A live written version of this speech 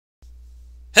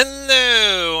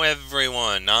Hello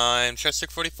everyone, I'm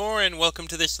Chester44 and welcome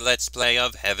to this Let's Play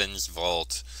of Heaven's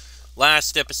Vault.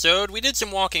 Last episode, we did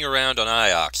some walking around on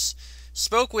Iox.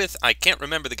 Spoke with, I can't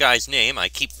remember the guy's name, I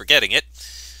keep forgetting it.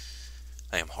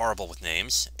 I am horrible with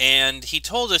names. And he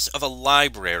told us of a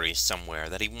library somewhere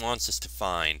that he wants us to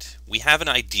find. We have an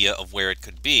idea of where it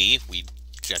could be, we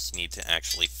just need to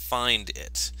actually find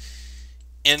it.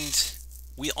 And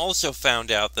we also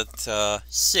found out that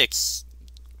 6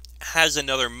 has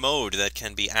another mode that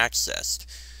can be accessed.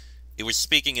 It was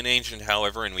speaking in Ancient,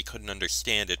 however, and we couldn't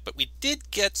understand it, but we did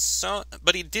get some.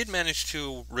 But he did manage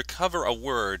to recover a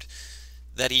word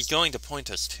that he's going to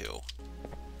point us to.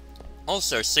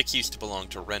 Also, 6 used to belong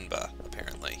to Renba,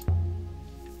 apparently.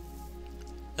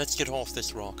 Let's get off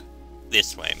this rock.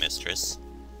 This way, mistress.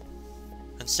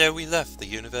 And so we left the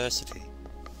university.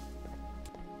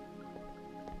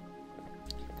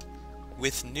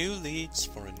 With new leads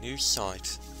for a new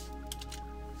site.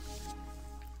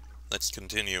 Let's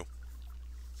continue.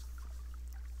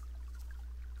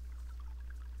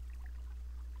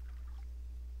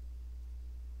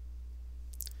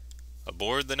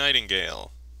 Aboard the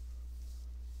Nightingale.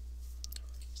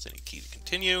 Setting key to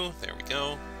continue. There we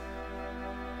go.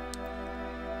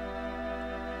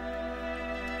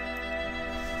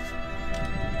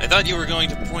 I thought you were going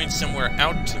to point somewhere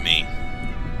out to me.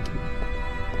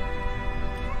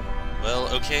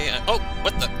 Well, okay. Oh,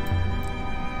 what the?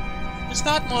 Is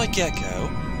that my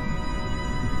gecko?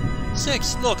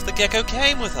 6, look, the gecko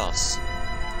came with us.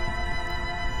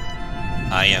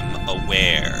 I am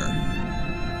aware.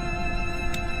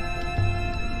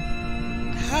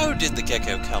 How did the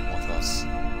gecko come with us?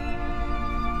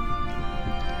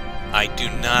 I do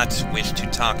not wish to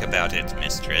talk about it,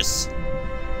 mistress.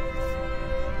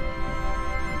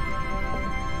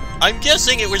 I'm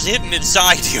guessing it was hidden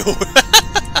inside you.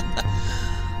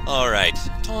 Alright,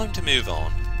 time to move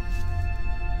on.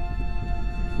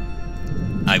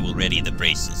 I will ready the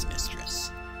braces,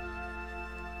 mistress.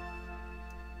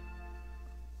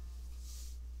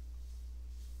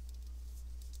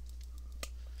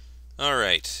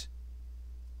 Alright.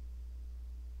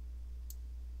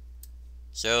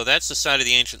 So that's the side of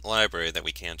the ancient library that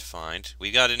we can't find.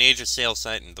 We got an Age of Sail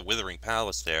site and the Withering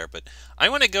Palace there, but I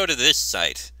want to go to this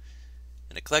site.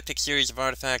 An eclectic series of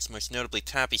artifacts, most notably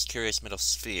Tappy's Curious Metal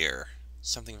Sphere.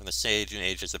 Something from the Sage and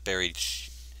Ages of Buried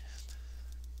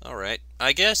Alright,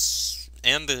 I guess,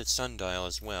 and the sundial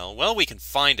as well. Well, we can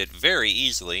find it very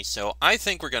easily, so I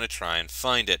think we're going to try and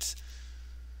find it.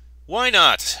 Why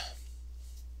not?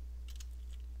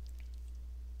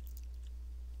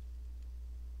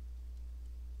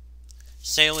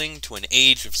 Sailing to an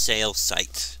Age of Sail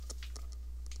site.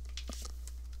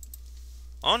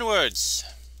 Onwards!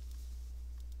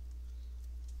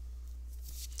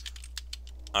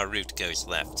 Our route goes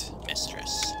left,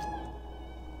 mistress.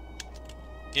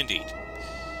 Indeed.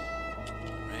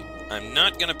 Alright, I'm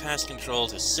not gonna pass control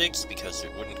to 6 because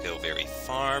it wouldn't go very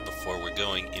far before we're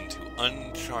going into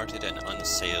uncharted and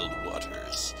unsailed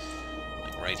waters.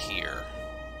 Like right here.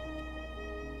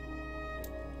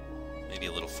 Maybe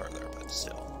a little further, but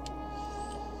still.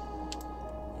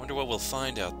 Wonder what we'll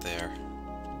find out there.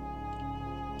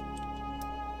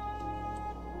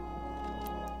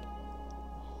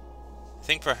 I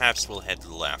think perhaps we'll head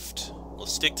left. We'll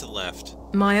stick to left.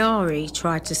 Mayari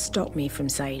tried to stop me from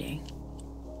sailing.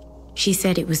 She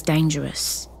said it was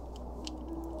dangerous.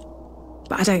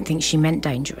 But I don't think she meant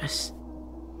dangerous.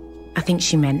 I think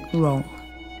she meant wrong.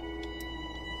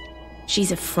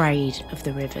 She's afraid of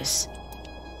the rivers.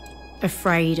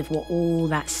 Afraid of what all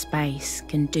that space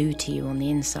can do to you on the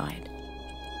inside.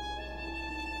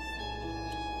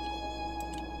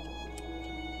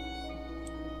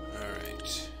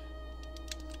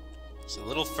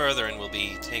 A little further and we'll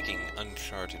be taking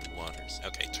uncharted waters.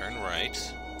 Okay, turn right.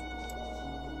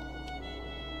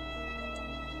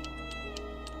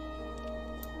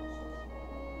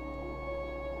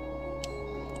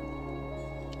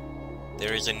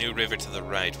 There is a new river to the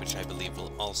right, which I believe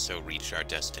will also reach our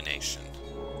destination.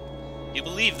 You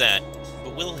believe that,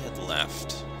 but we'll head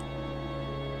left.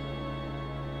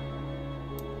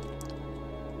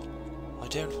 I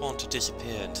don't want to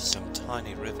disappear into some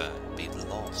tiny river and be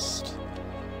lost.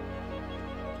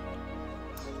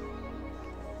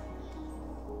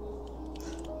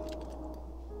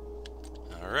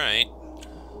 Alright.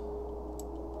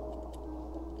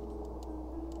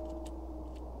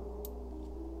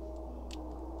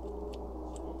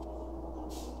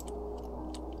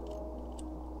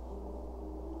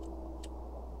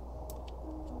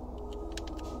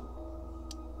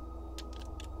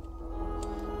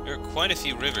 There are quite a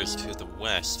few rivers to the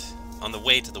west, on the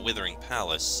way to the Withering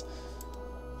Palace.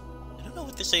 I don't know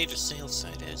what this Age of Sail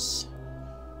site is.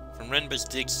 From Renba's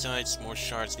dig sites, more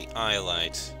shards the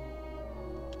Iolite.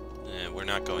 We're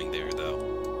not going there, though.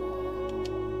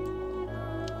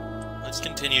 Let's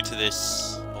continue to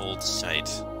this old site.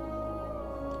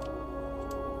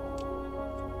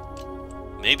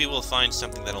 Maybe we'll find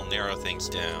something that'll narrow things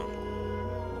down.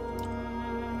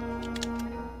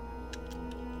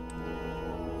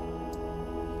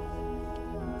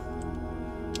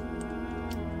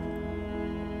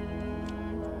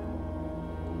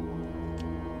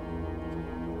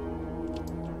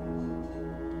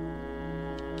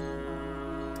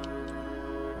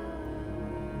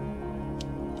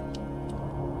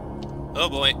 Oh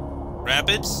boy.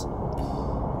 Rapids?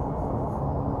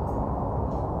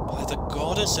 By the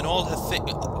goddess and all her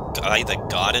By the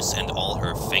goddess and all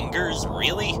her fingers?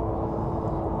 Really?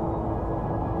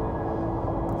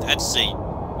 That's a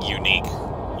unique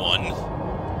one.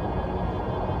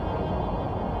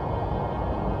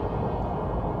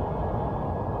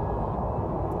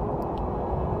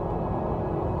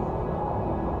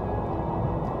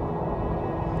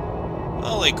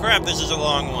 Holy crap, this is a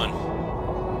long one.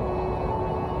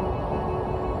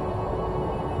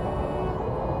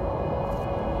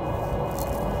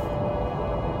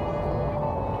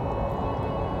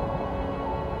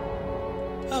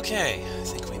 Okay, I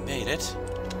think we made it.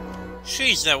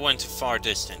 Jeez, that went to far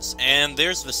distance. And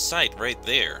there's the site right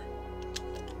there.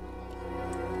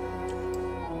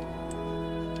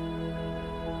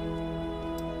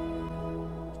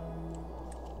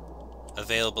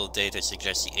 Available data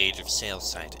suggests the Age of Sail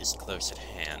site is close at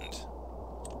hand.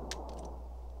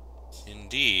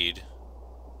 Indeed.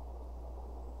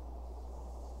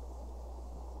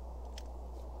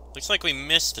 Looks like we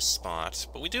missed a spot,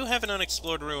 but we do have an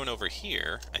unexplored ruin over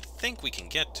here. I think we can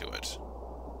get to it.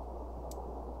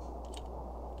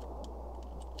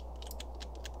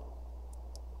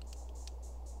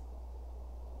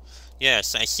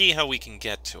 Yes, I see how we can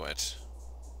get to it.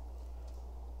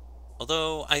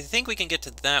 Although, I think we can get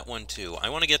to that one too. I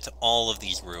want to get to all of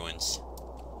these ruins.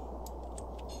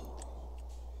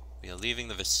 We are leaving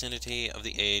the vicinity of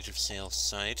the Age of Sail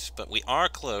site, but we are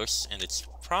close, and it's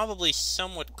probably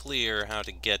somewhat clear how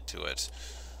to get to it.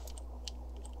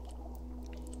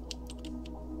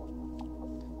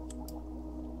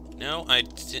 No,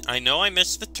 I know I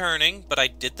missed the turning, but I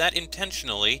did that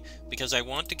intentionally because I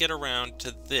want to get around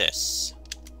to this.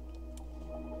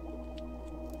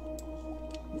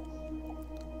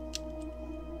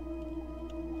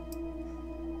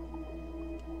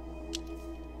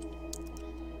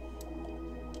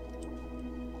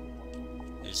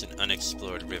 There's an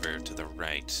unexplored river to the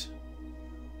right.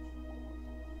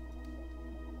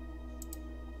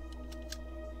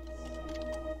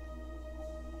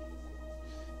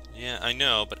 Yeah, I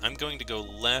know, but I'm going to go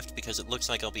left because it looks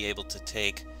like I'll be able to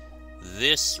take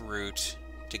this route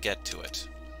to get to it.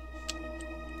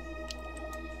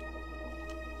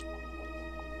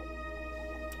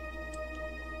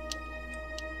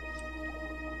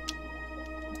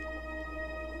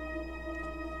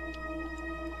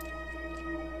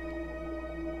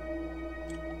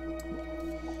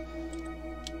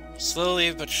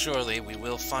 Slowly but surely, we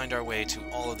will find our way to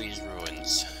all of these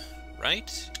ruins.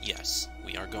 Right? Yes,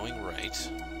 we are going right.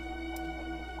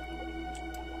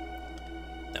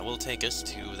 That will take us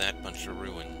to that bunch of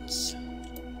ruins.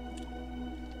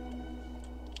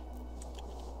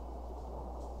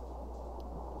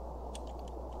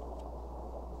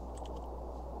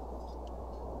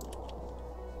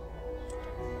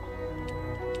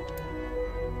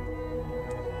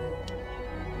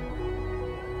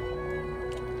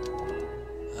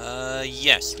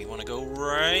 Yes, we want to go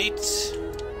right.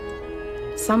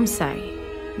 Some say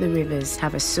the rivers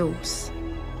have a source.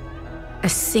 A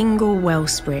single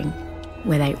wellspring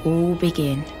where they all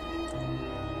begin.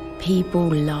 People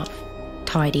love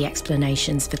tidy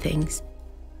explanations for things.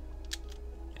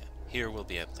 Yeah, here we'll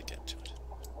be able to get to it.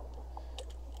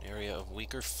 An area of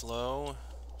weaker flow.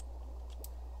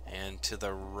 And to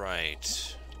the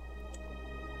right.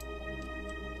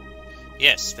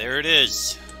 Yes, there it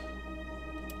is.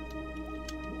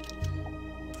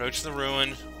 Approach the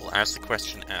ruin. We'll ask the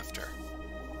question after.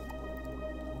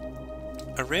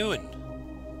 A ruin?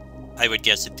 I would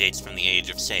guess it dates from the Age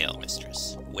of Sail,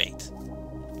 mistress. Wait.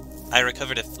 I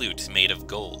recovered a flute made of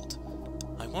gold.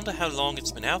 I wonder how long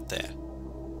it's been out there.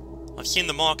 I've seen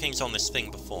the markings on this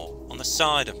thing before, on the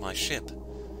side of my ship.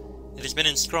 It has been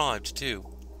inscribed, too.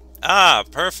 Ah,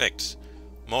 perfect!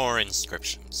 More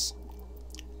inscriptions.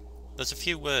 There's a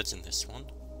few words in this one.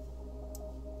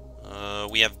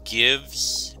 We have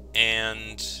gives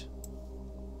and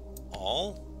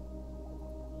all?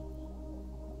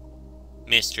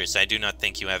 Mistress, I do not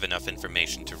think you have enough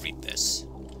information to read this.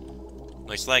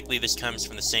 Most likely this comes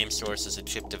from the same source as a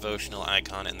chip devotional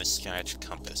icon and the scratch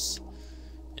compass.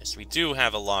 Yes, we do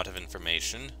have a lot of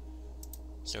information.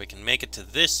 So we can make it to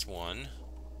this one.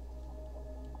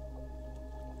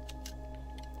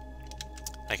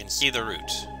 I can see the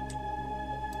route.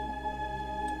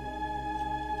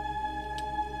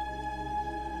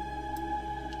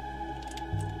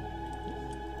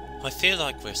 I feel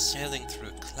like we're sailing through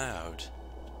a cloud.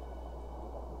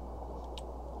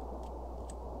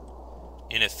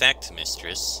 In effect,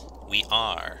 Mistress, we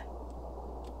are.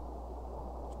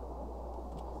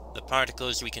 The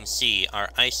particles we can see are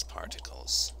ice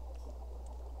particles.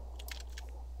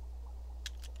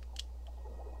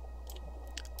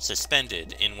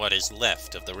 Suspended in what is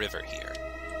left of the river here.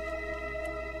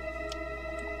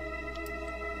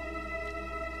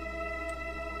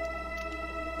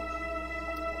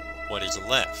 What is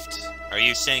left? Are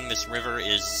you saying this river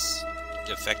is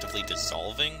effectively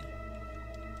dissolving?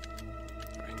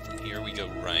 Alright, from here we go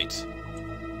right.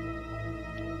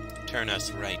 Turn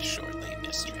us right shortly,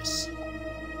 Mistress.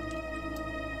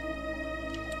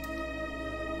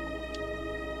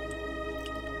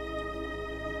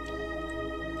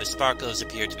 The sparkles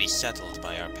appear to be settled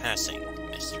by our passing,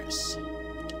 Mistress.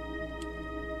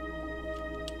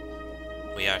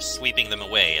 We are sweeping them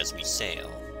away as we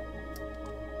sail.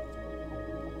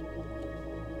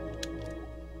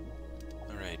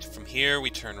 Alright, from here we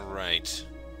turn right.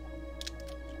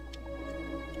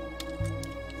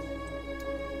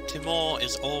 Timor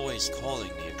is always calling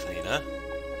me, Aklina.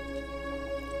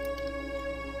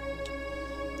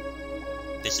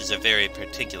 This is a very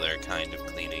particular kind of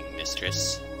cleaning,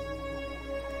 Mistress.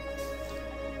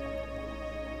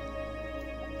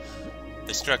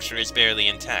 The structure is barely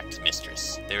intact,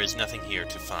 Mistress. There is nothing here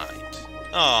to find.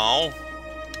 Oh.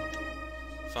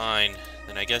 Fine.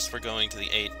 Then I guess we're going to the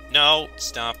 8... No!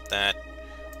 Stop that.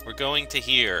 We're going to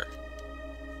here.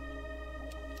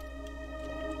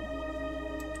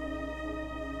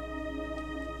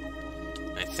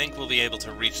 I think we'll be able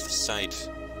to reach the site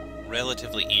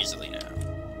relatively easily now.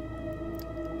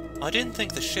 I didn't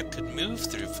think the ship could move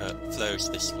through flows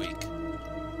this week.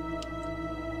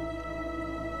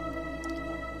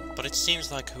 But it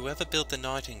seems like whoever built the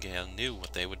Nightingale knew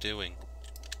what they were doing.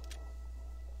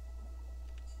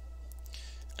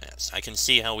 Yes, I can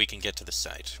see how we can get to the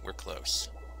site. We're close.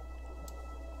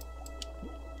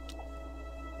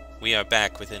 We are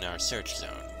back within our search zone,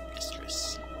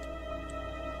 Mistress.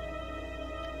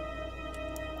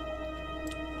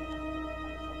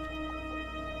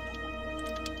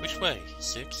 Which way,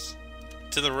 Six?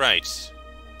 To the right,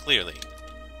 clearly.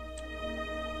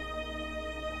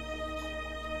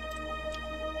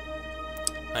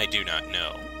 I do not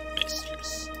know,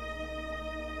 Mistress.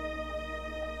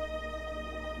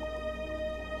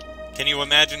 Can you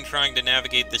imagine trying to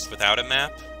navigate this without a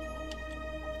map?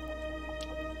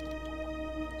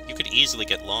 You could easily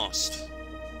get lost.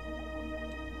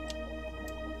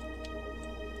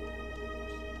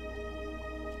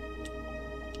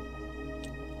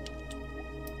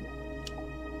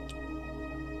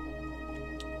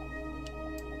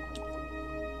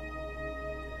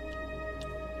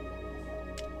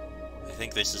 I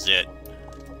think this is it.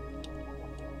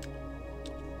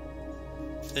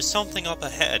 There's something up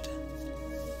ahead.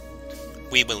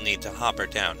 We will need to hopper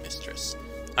down, Mistress.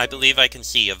 I believe I can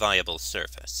see a viable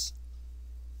surface.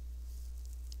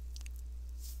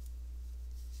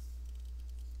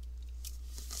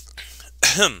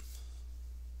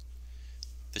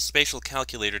 The spatial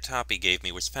calculator Toppy gave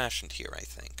me was fashioned here, I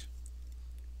think.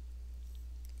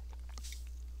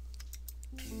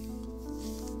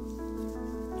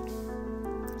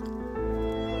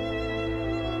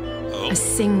 A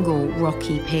single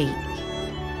rocky peak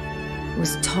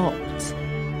was topped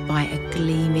by a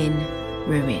gleaming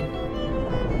ruin.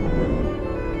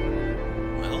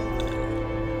 Well, then.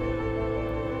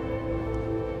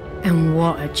 And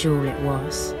what a jewel it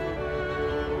was.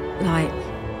 Like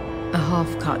a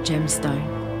half-cut gemstone.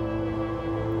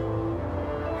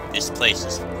 This place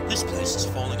is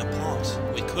falling apart.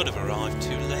 We could have arrived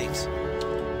too late.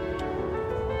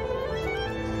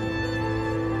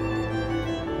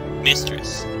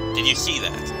 Mistress, did you see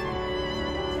that?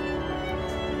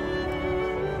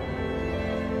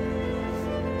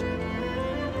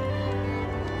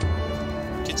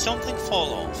 Did something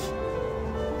fall off?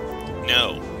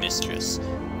 No, Mistress.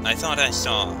 I thought I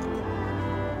saw...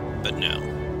 But no,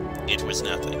 it was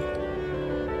nothing.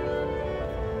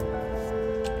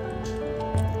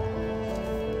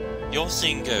 You're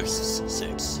seeing ghosts,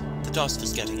 Six. The dust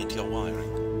is getting into your wiring.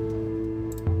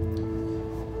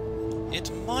 It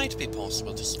might be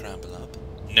possible to scramble up.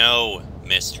 No,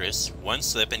 Mistress. One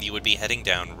slip and you would be heading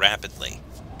down rapidly.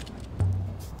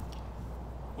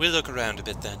 We'll look around a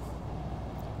bit then.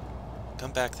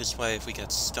 Come back this way if we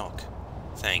get stuck.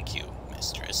 Thank you,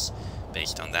 Mistress.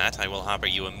 Based on that, I will hopper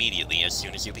you immediately as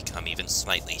soon as you become even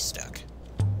slightly stuck.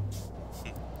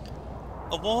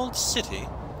 A walled city?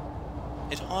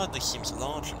 It hardly seems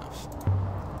large enough.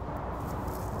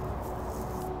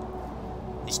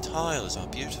 These tiles are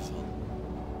beautiful.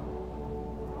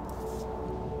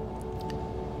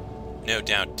 No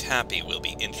doubt Tappy will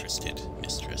be interested,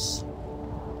 Mistress.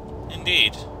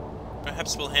 Indeed.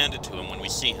 Perhaps we'll hand it to him when we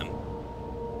see him.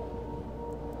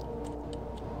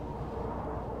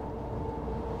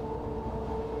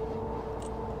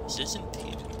 This is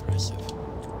indeed impressive.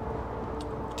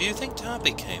 Do you think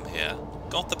Tappy came here?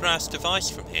 Got the brass device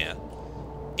from here?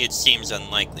 It seems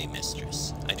unlikely,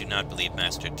 Mistress. I do not believe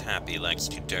Master Tappy likes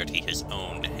to dirty his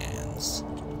own hands.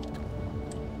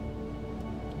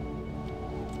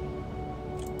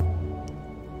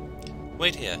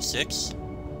 Wait here, Six.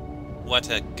 What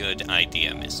a good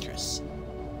idea, Mistress.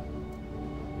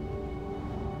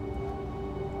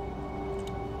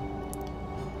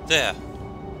 There.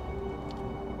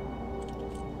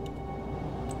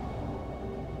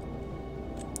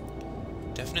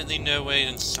 Definitely no way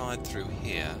inside through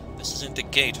here. This isn't a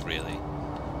gate, really.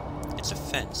 It's a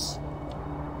fence.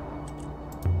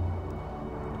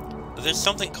 There's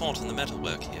something caught in the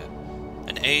metalwork here.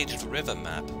 An aged river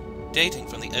map, dating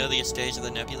from the earliest days of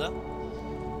the nebula.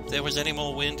 If there was any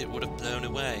more wind, it would have blown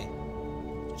away.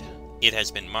 It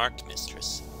has been marked,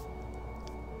 Mistress.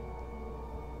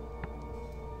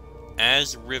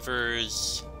 As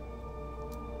rivers...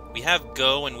 We have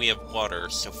go and we have water,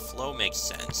 so flow makes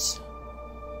sense.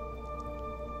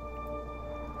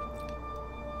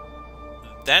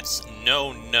 That's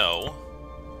no.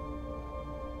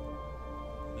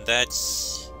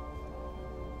 That's...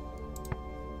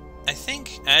 I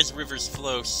think as rivers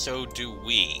flow, so do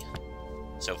we.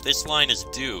 So if this line is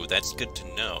do, that's good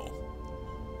to know.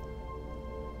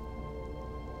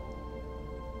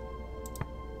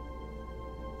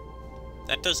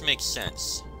 That does make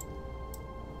sense.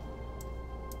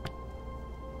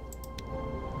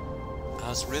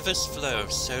 As rivers flow,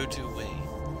 so do we.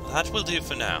 That will do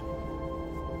for now.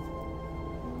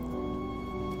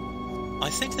 I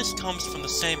think this comes from the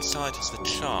same site as the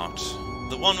chart,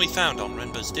 the one we found on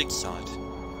Renbo's dig site.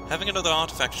 Having another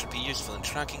artifact should be useful in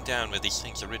tracking down where these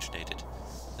things originated.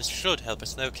 This should help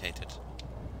us locate it.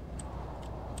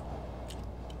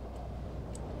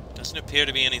 Doesn't appear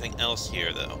to be anything else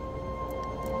here,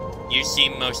 though. You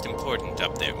seem most important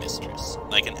up there, Mistress,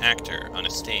 like an actor on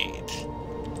a stage.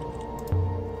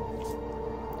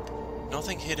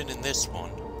 Nothing hidden in this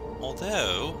one,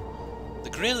 although the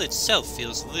grill itself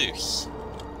feels loose.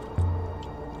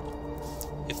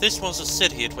 If this was a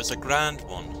city, it was a grand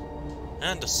one,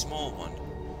 and a small one.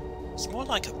 It's more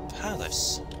like a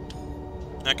palace.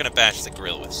 Not gonna bash the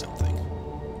grill with something.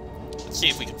 Let's see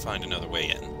if we can find another way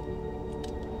in.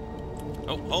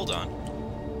 Oh, hold on.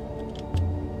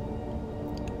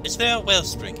 Is there a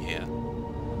wellspring here?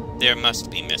 There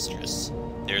must be, Mistress.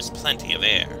 There's plenty of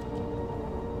air.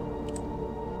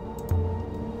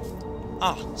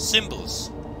 Ah,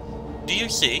 symbols. Do you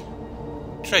see?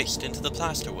 Traced into the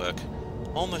plasterwork,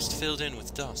 almost filled in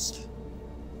with dust.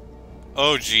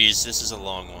 Oh geez, this is a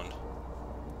long one.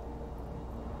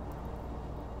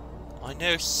 I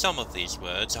know some of these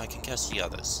words, I can guess the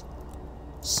others.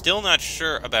 Still not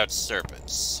sure about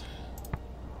serpents.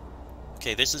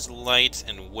 Okay, this is light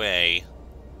and way.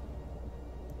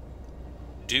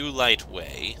 Do light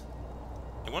way.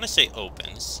 I want to say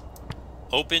opens.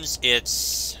 Opens,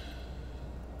 it's...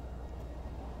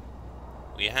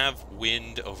 We have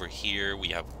wind over here, we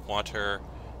have water,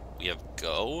 we have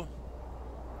go.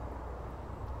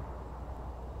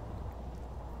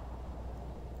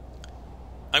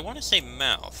 I want to say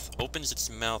mouth. Opens its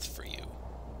mouth for you.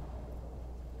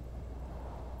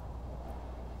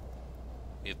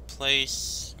 We have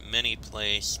place, many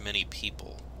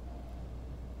people.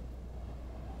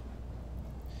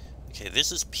 Okay,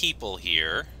 this is people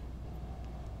here.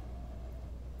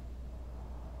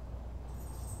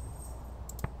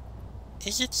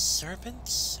 Is it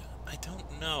serpents? I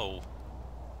don't know.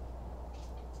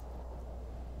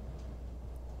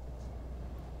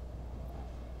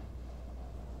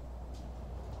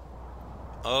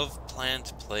 Of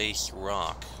plant, place,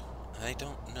 rock. I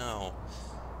don't know.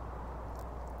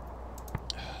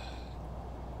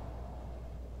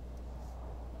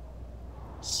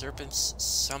 Serpents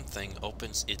something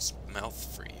opens its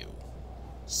mouth for you.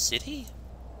 City?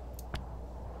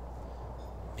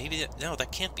 Maybe that... No,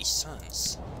 that can't be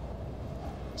suns.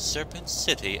 Serpent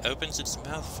City opens its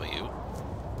mouth for you.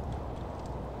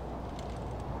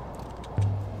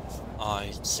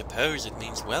 I suppose it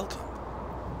means welcome.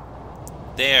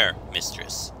 There,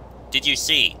 mistress. Did you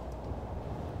see?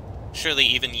 Surely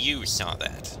even you saw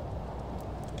that.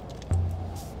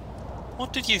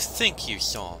 What did you think you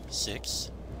saw, Six?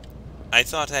 I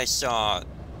thought I saw...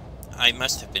 I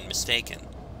must have been mistaken.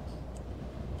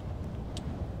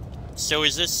 So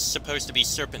is this supposed to be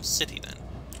Serpent City, then?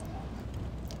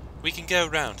 We can go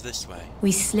round this way.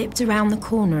 We slipped around the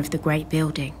corner of the great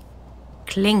building,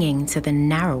 clinging to the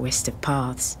narrowest of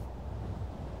paths.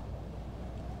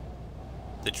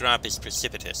 The drop is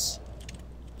precipitous.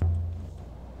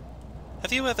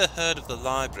 Have you ever heard of the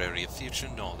Library of Future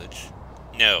Knowledge?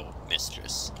 No,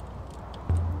 mistress.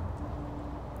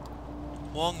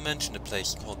 Wong mentioned a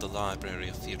place called the Library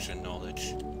of Future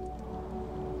Knowledge.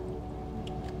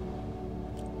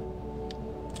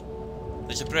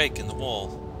 There's a break in the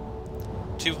wall.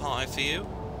 Too high for you?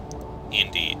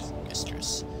 Indeed,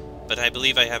 mistress. But I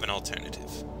believe I have an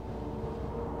alternative.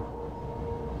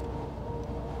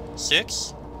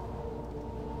 Six?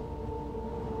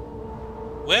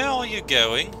 Where are you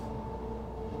going?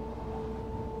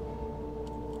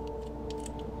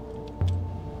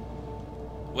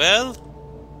 Well?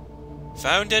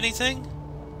 Found anything?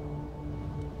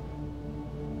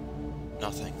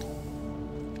 Nothing.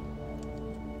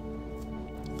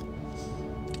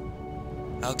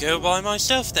 I'll go by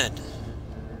myself then.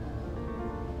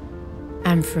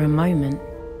 And for a moment,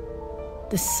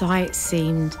 the sight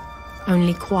seemed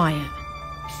only quiet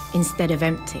instead of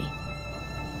empty.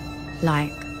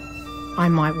 Like I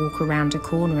might walk around a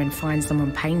corner and find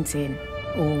someone painting,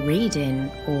 or reading,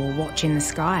 or watching the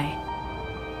sky.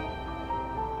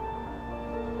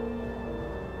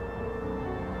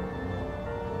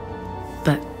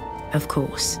 But, of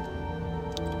course,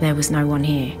 there was no one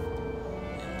here.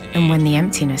 And when the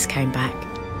emptiness came back,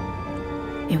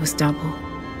 it was double.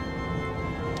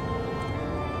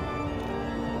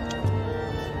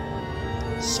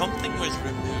 Something was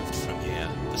removed from here.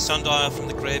 The sundial from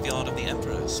the graveyard of the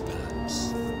Emperors, perhaps.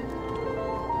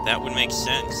 That would make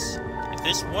sense. If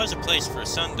this was a place for a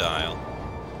sundial,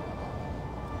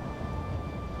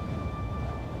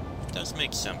 it does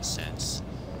make some sense.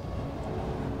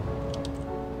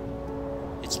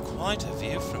 It's quite a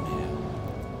view from here.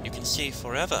 You can see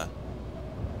forever.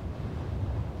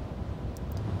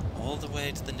 All the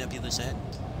way to the nebula's end.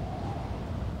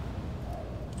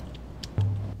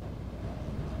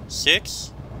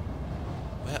 Six?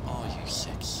 Where are you,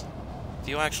 Six? Have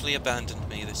you actually abandoned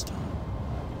me this time?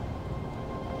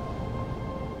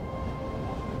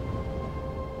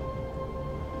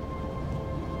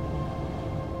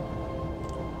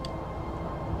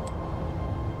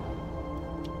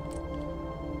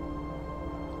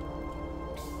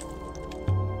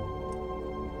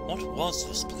 What was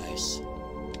this place?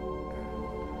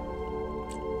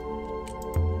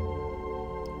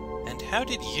 And how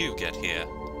did you get here?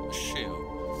 A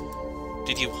shoe.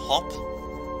 Did you hop?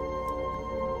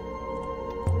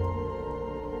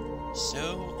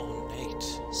 So ornate,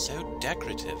 so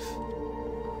decorative.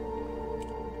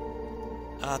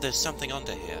 Ah, there's something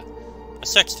under here. A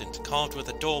sextant carved with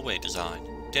a doorway design,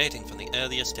 dating from the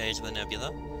earliest days of the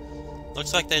nebula.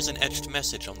 Looks like there's an etched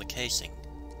message on the casing.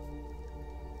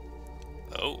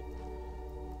 Oh.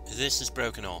 This is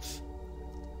broken off.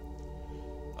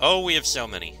 Oh, we have so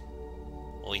many.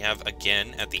 We have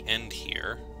again at the end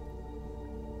here.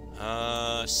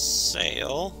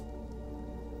 Sail.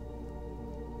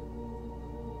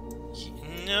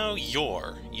 No,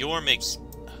 your. Your makes...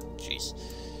 Jeez.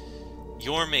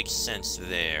 Your makes sense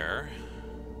there.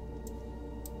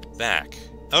 Back.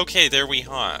 Okay, there we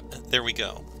are. There we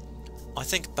go. I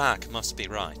think back must be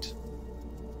right.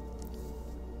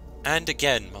 And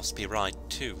again must be right,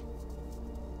 too.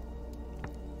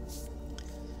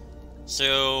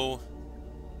 So...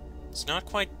 It's not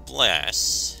quite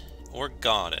Bless, or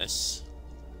Goddess.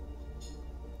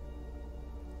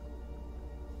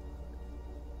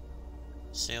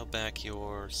 Sail back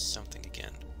your something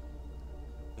again.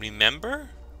 Remember?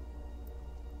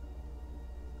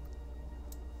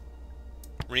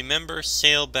 Remember,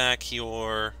 sail back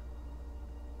your...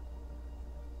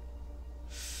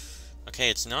 Okay,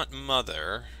 it's not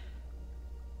Mother.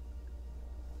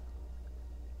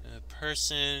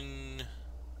 Person...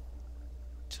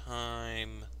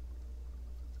 Time...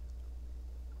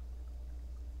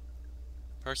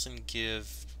 Person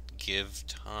give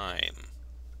time.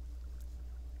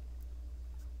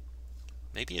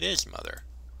 Maybe it is Mother.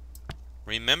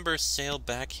 Remember, sail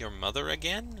back your mother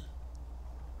again?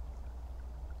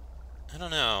 I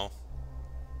don't know.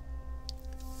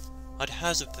 I'd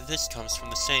hazard that this comes from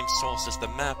the same source as the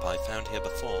map I found here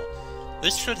before.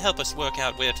 This should help us work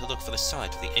out where to look for the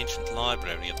site of the ancient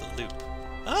library of the Loop.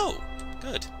 Oh,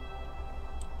 good.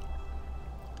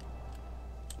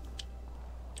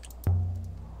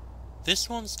 This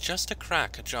one's just a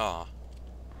crack ajar.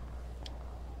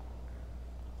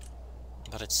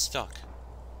 But it's stuck.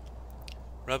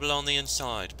 Rubble on the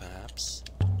inside, perhaps.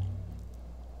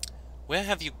 Where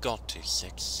have you got to,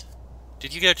 Six?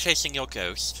 Did you go chasing your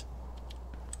ghost?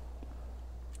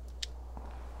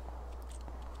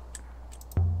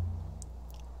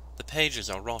 The pages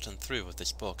are rotten through of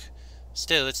this book.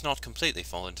 Still, it's not completely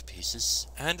fallen to pieces,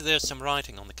 and there's some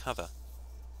writing on the cover.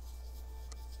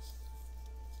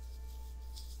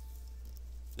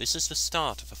 This is the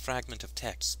start of a fragment of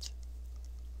text.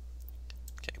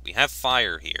 Okay, we have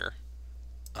fire here.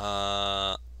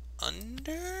 Under?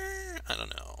 I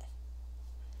don't know.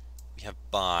 We have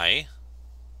by.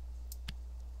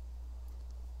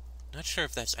 Not sure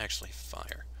if that's actually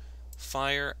fire.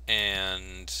 Fire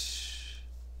and...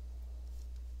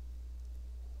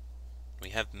 we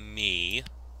have me.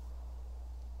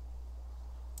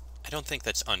 I don't think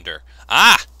that's under.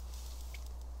 Ah!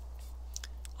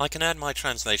 I can add my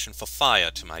translation for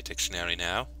fire to my dictionary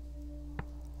now.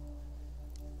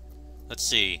 Let's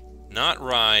see. Not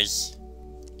rise.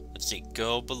 Let's see.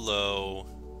 Go below.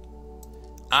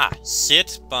 Ah!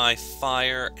 Sit by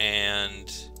fire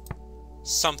and...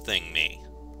 something me.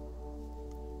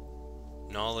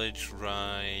 Knowledge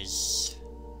rise...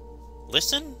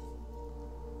 listen?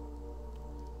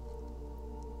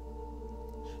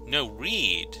 No,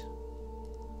 read.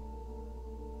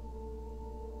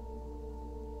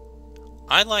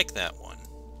 I like that one.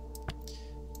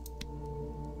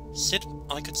 Sit...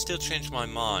 I could still change my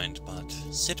mind, but...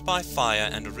 sit by fire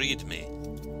and read me.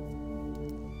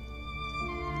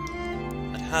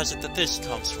 It has it that this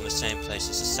comes from the same place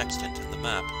as the sextant in the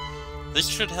map. This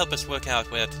should help us work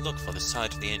out where to look for the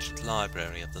site of the ancient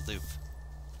library of the Loop.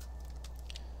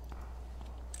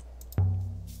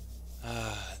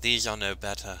 These are no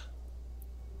better.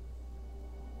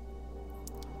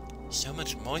 So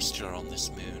much moisture on this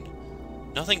moon.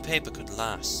 Nothing paper could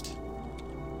last.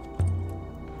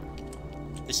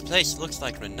 This place looks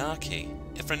like Renaki.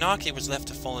 If Renaki was left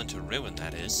to fall into ruin,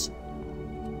 that is.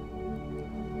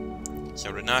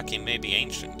 So Renaki may be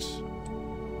ancient.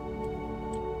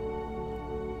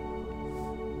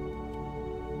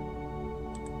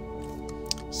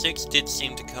 Six did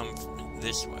seem to come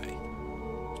this way.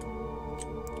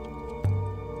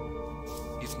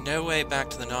 You've no way back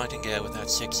to the Nightingale without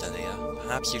Six, Elia.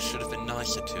 Perhaps you should have been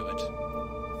nicer to it.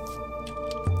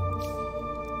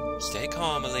 Stay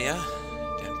calm, Elia.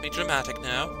 Don't be dramatic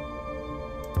now.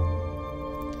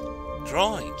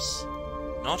 Drawings.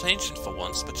 Not ancient for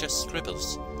once, but just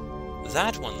scribbles.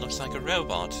 That one looks like a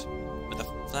robot with a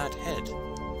flat head.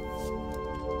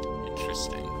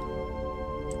 Interesting.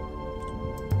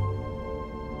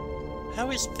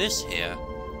 How is this here?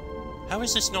 How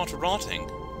is this not rotting?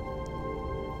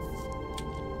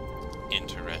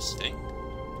 Interesting.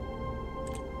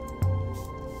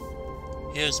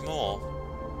 Here's more.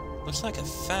 Looks like a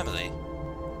family.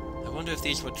 I wonder if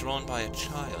these were drawn by a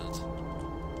child.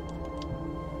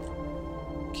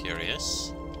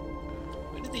 Curious.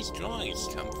 Where did these drawings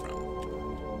come from?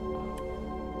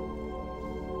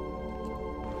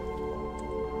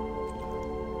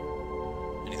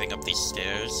 Anything up these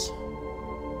stairs?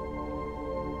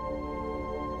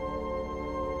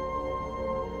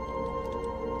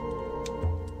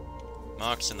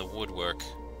 Marks in the woodwork.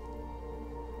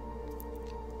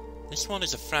 This one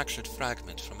is a fractured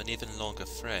fragment from an even longer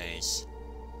phrase.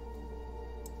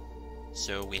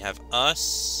 So we have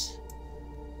us,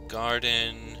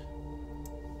 garden,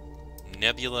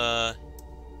 nebula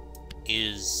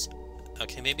is...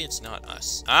 okay, maybe it's not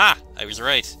us. Ah! I was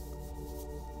right!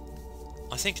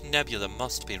 I think nebula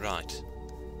must be right.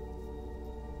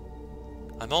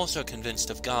 I'm also convinced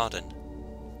of garden.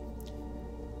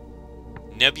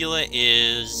 Nebula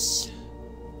is...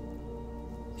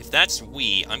 if that's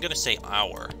we, I'm gonna say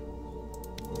our.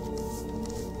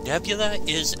 Nebula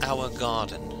is our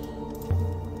garden.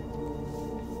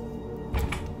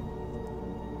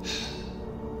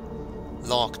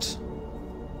 Locked.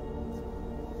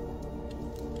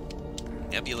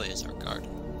 Nebula is our garden.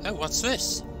 Oh, what's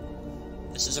this?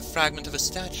 This is a fragment of a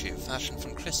statue fashioned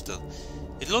from crystal.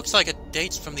 It looks like it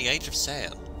dates from the Age of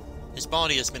Sail. His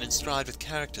body has been inscribed with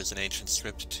characters in ancient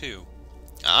script too.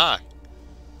 Ah!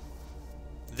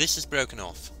 This is broken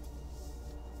off.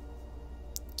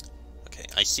 Okay,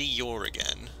 I see your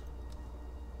again.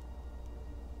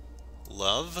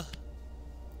 Love.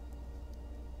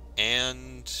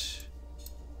 And...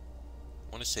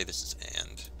 I want to say this is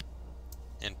and.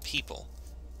 And people.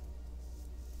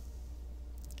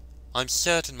 I'm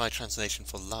certain my translation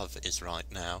for love is right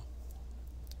now.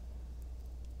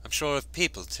 I'm sure of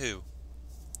people, too.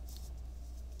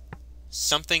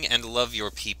 Something and love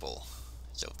your people.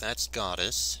 So that's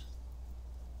goddess.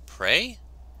 Pray?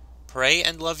 Pray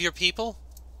and love your people?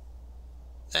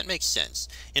 That makes sense.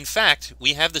 In fact,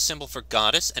 we have the symbol for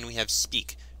goddess and we have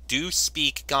speak. Do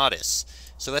speak goddess.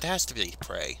 So that has to be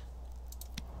pray.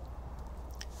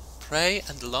 Pray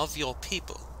and love your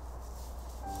people.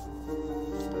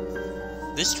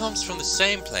 This comes from the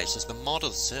same place as the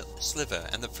model sliver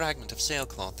and the fragment of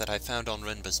sailcloth that I found on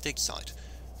Renba's dig site.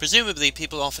 Presumably,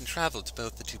 people often travel to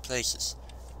both the two places.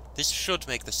 This should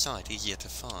make the site easier to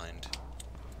find.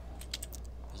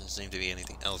 Doesn't seem to be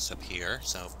anything else up here,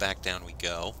 so back down we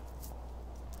go.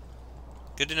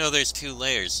 Good to know there's two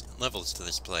levels to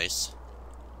this place.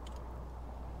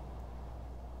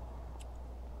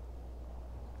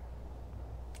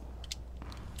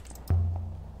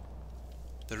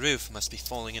 The roof must be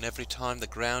falling in every time the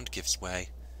ground gives way.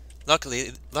 Lucky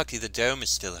the dome is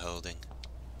still holding.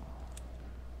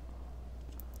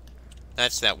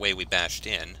 That's that way we bashed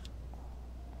in.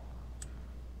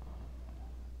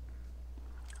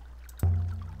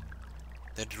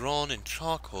 They're drawn in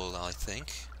charcoal, I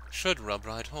think. Should rub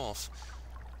right off.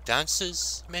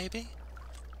 Dancers, maybe?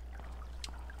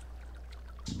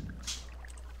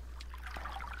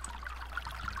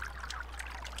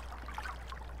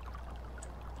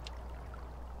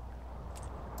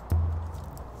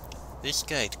 This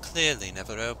gate clearly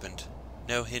never opened.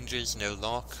 No hinges, no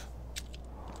lock.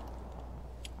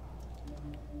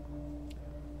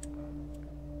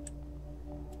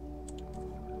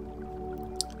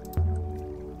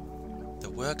 The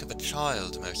work of a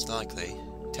child, most likely.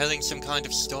 Telling some kind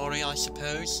of story, I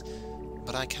suppose,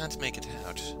 but I can't make it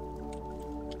out.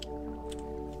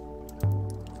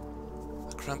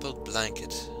 A crumpled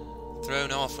blanket.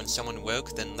 Thrown off when someone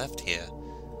woke, then left here.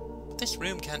 This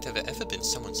room can't have ever been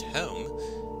someone's home,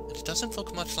 and it doesn't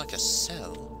look much like a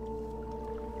cell.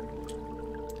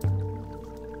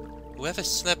 Whoever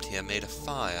slept here made a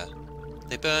fire.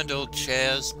 They burned old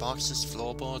chairs, boxes,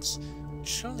 floorboards.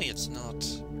 Surely it's not...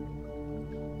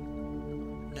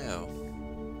 No.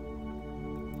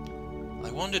 I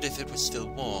wondered if it was still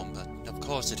warm, but of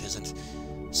course it isn't.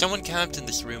 Someone camped in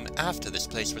this room after this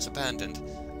place was abandoned.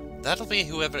 That'll be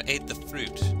whoever ate the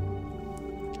fruit.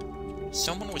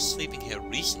 Someone was sleeping here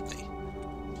recently.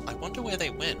 I wonder where they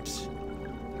went.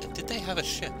 And did they have a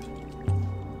ship?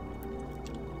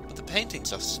 But the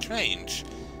paintings are strange.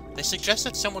 They suggest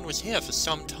that someone was here for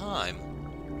some time.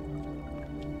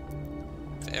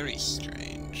 Very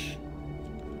strange.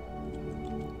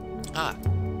 Ah.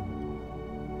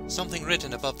 Something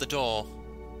written above the door.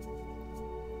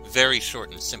 Very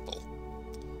short and simple.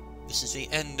 This is the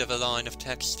end of a line of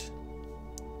text.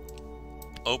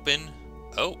 Open.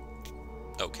 Oh.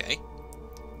 Okay.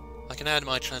 I can add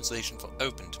my translation for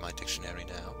open to my dictionary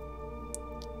now.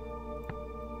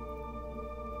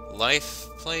 Life,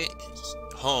 place,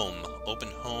 home, open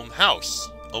home, house.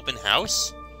 Open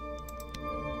house?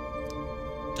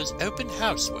 Does open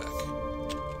house work?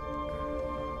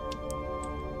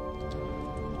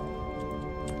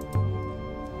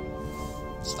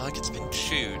 It's like it's been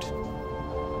chewed.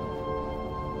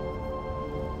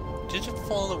 Did it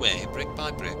fall away brick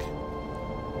by brick?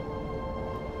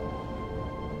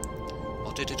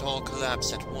 Or did it all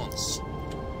collapse at once?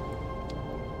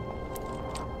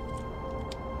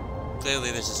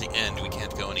 Clearly this is the end, we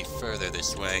can't go any further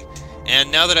this way.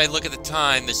 And now that I look at the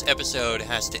time, this episode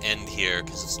has to end here,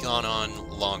 because it's gone on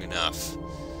long enough.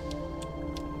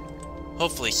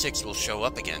 Hopefully 6 will show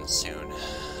up again soon.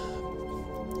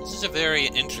 This is a very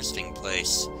interesting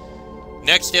place.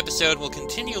 Next episode, we'll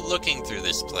continue looking through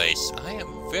this place. I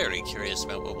am very curious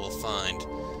about what we'll find.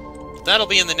 That'll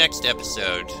be in the next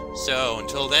episode. So,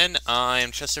 until then, I'm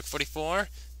Chester44.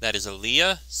 That is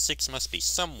Aaliyah. 6 must be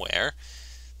somewhere.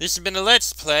 This has been a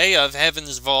Let's Play of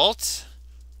Heaven's Vault.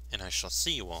 And I shall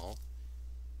see you all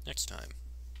next time.